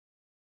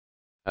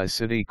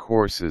Asdi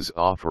courses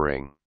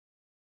offering.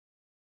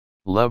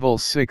 Level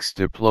 6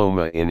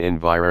 Diploma in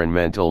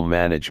Environmental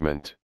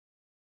Management.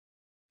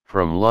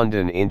 From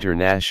London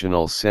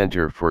International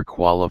Centre for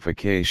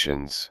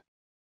Qualifications.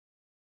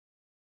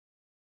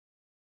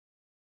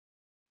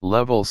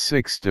 Level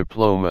 6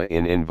 Diploma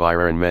in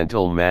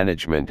Environmental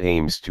Management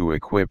aims to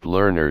equip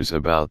learners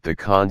about the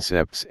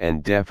concepts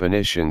and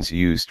definitions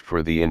used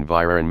for the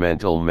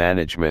environmental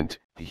management,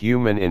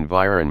 human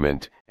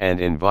environment, and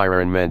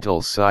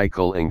environmental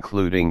cycle,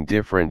 including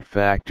different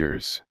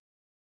factors.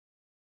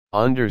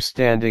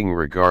 Understanding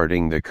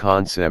regarding the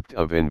concept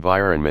of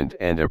environment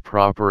and a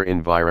proper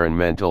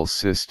environmental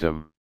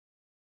system.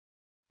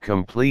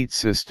 Complete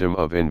system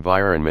of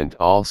environment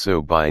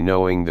also by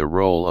knowing the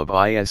role of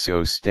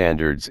ISO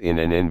standards in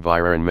an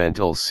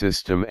environmental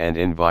system and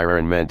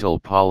environmental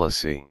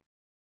policy.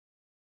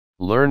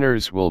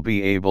 Learners will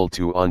be able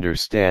to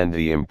understand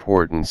the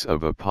importance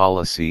of a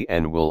policy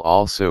and will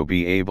also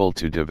be able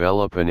to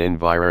develop an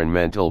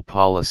environmental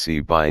policy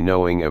by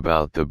knowing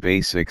about the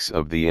basics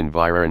of the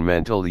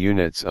environmental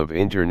units of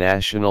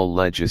international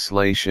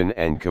legislation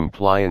and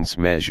compliance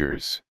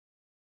measures.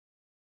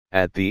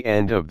 At the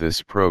end of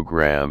this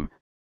program,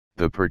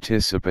 the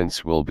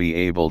participants will be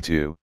able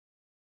to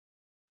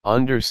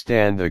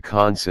understand the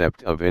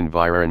concept of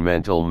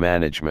environmental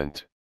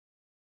management.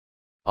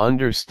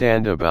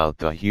 Understand about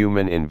the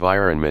human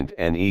environment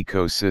and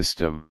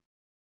ecosystem.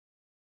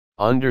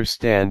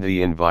 Understand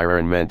the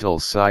environmental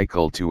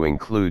cycle to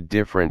include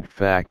different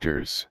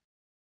factors.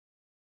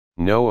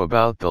 Know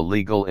about the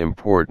legal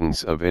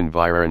importance of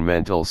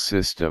environmental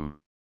system.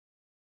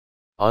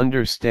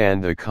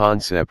 Understand the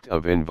concept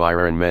of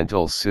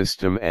environmental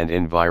system and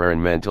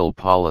environmental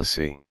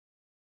policy.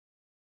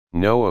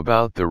 Know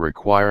about the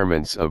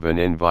requirements of an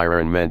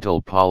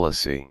environmental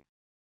policy.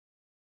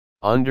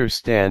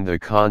 Understand the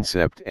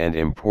concept and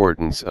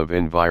importance of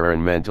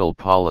environmental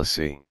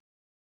policy.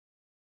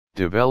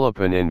 Develop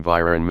an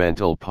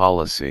environmental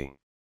policy.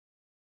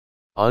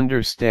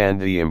 Understand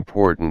the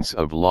importance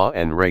of law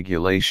and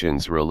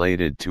regulations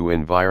related to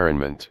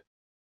environment.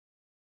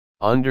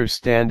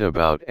 Understand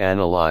about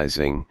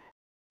analyzing,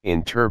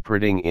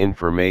 interpreting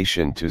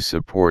information to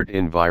support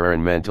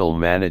environmental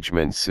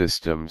management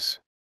systems.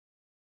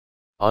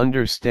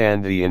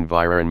 Understand the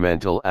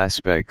environmental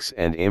aspects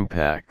and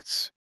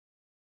impacts.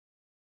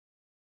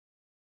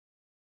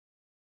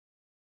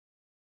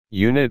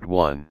 Unit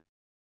 1.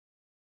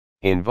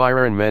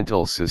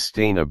 Environmental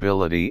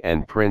Sustainability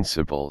and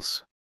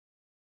Principles.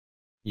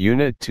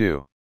 Unit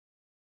 2.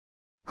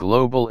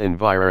 Global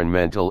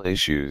Environmental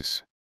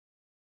Issues.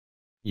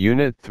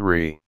 Unit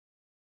 3.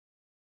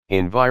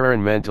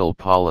 Environmental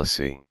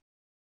Policy.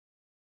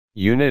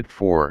 Unit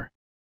 4.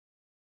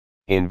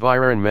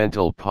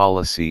 Environmental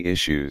Policy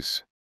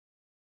Issues.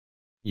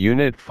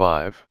 Unit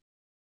 5.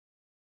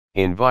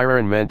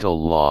 Environmental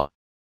Law.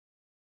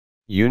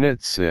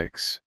 Unit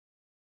 6.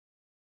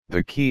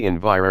 The key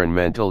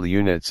environmental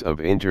units of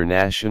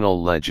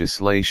international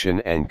legislation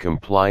and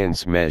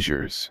compliance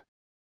measures.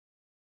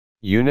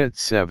 Unit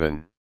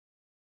 7.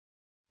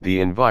 The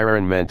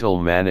environmental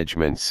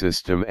management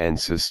system and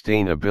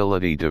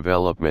sustainability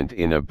development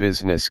in a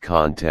business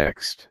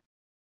context.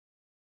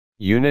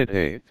 Unit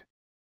 8.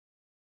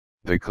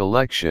 The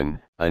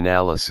collection,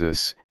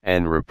 analysis,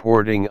 and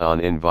reporting on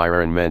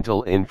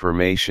environmental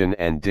information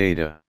and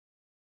data.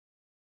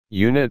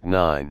 Unit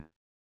 9.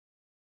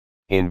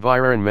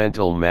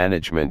 Environmental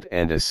Management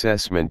and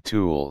Assessment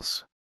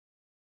Tools.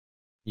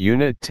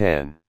 Unit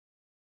 10.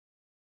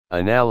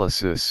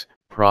 Analysis,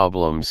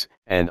 Problems,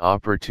 and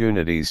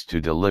Opportunities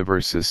to Deliver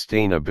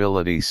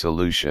Sustainability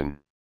Solution.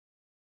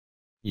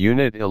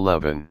 Unit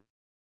 11.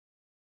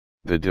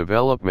 The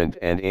Development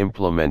and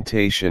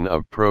Implementation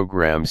of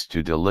Programs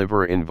to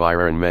Deliver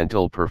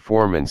Environmental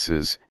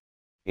Performances,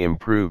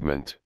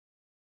 Improvement.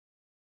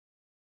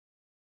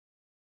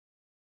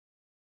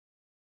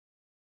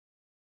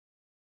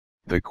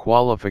 The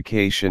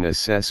qualification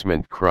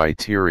assessment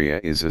criteria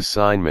is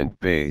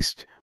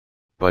assignment-based,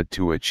 but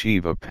to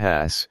achieve a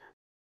pass,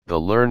 the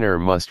learner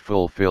must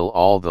fulfill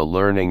all the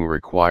learning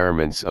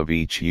requirements of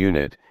each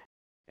unit,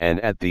 and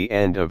at the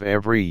end of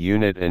every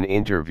unit an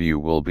interview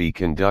will be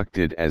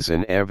conducted as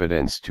an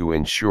evidence to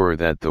ensure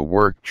that the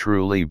work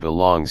truly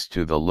belongs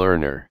to the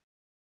learner.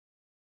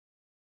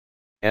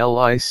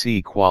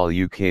 LICQual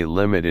UK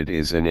Limited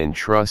is an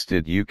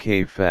entrusted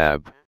UK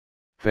FAB,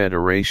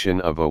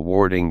 Federation of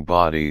Awarding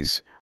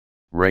Bodies,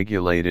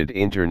 regulated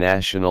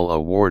international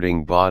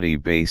awarding body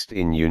based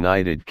in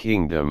United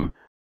Kingdom,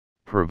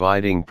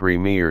 providing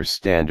premier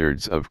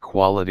standards of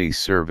quality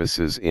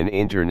services in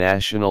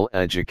international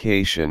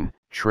education,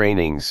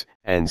 trainings,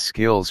 and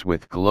skills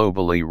with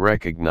globally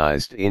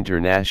recognized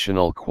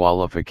international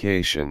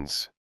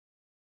qualifications.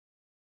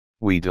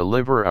 We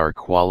deliver our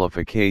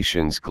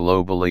qualifications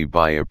globally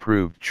by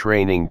approved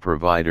training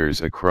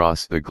providers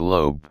across the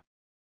globe.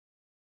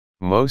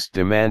 Most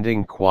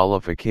demanding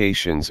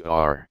qualifications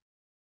are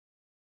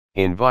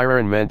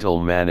environmental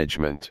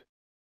management,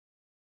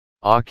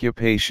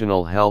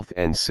 occupational health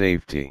and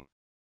safety,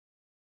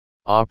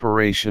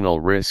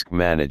 operational risk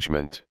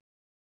management,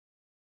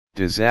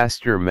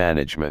 Disaster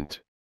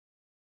management.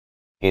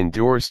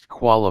 Endorsed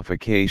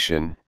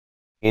qualification,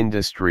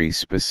 industry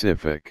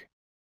specific.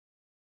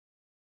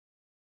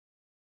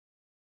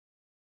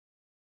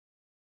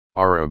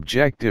 Our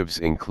objectives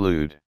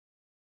include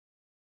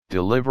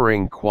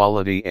delivering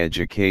quality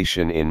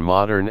education in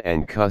modern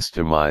and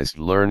customized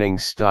learning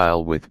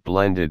style with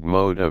blended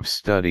mode of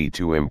study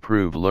to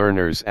improve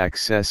learners'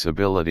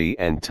 accessibility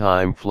and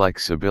time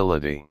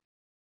flexibility.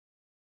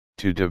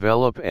 To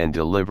develop and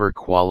deliver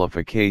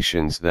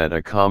qualifications that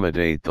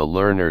accommodate the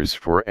learners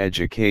for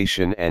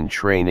education and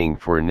training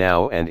for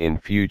now and in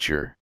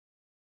future.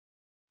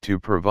 To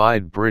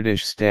provide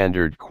British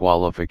standard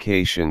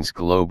qualifications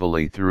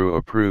globally through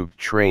approved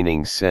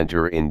training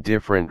center in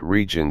different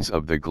regions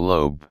of the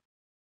globe.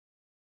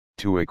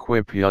 To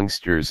equip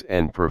youngsters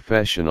and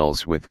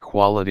professionals with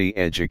quality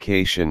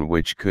education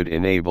which could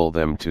enable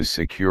them to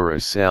secure a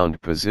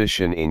sound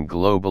position in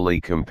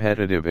globally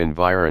competitive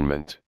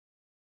environment.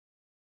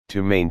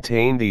 To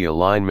maintain the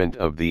alignment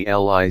of the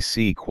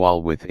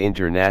LICQual with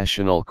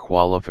international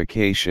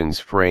qualifications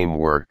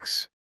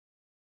frameworks.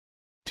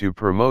 To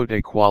promote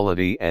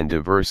equality and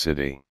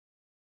diversity.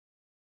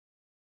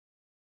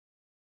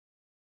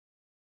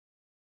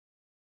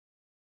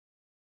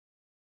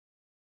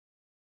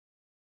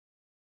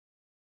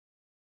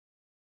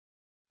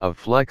 A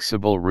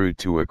flexible route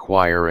to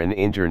acquire an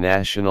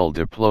international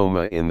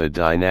diploma in the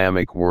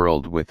dynamic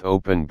world with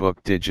open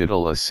book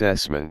digital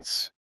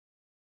assessments.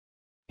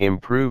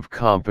 Improve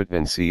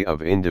competency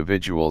of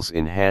individuals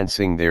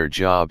enhancing their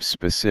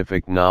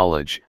job-specific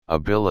knowledge,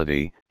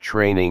 ability,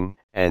 training,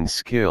 and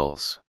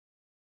skills.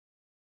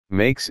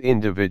 Makes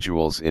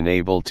individuals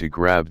enabled to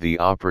grab the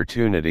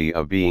opportunity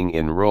of being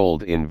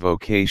enrolled in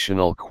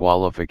vocational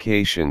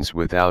qualifications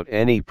without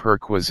any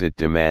perquisite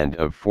demand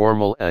of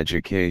formal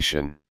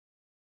education.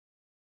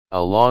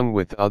 Along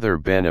with other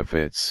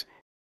benefits,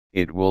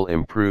 it will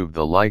improve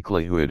the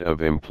likelihood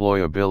of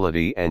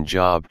employability and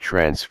job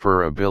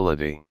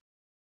transferability.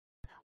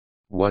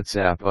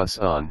 WhatsApp us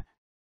on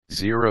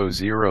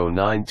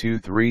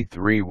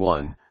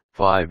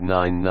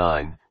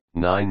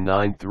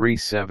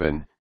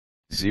 00923315999937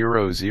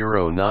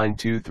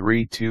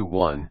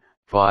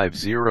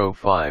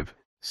 0092321505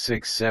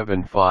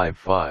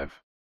 6755.